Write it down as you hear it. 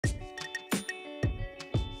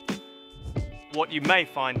What you may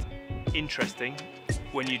find interesting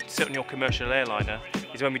when you sit on your commercial airliner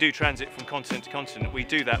is when we do transit from continent to continent, we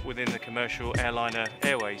do that within the commercial airliner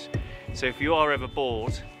airways. So if you are ever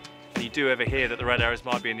bored and you do ever hear that the red arrows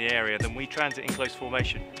might be in the area, then we transit in close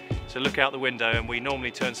formation. So look out the window, and we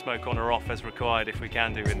normally turn smoke on or off as required if we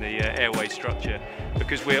can do in the airway structure,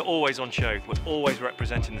 because we're always on show, we're always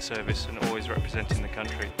representing the service and always representing the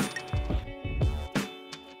country.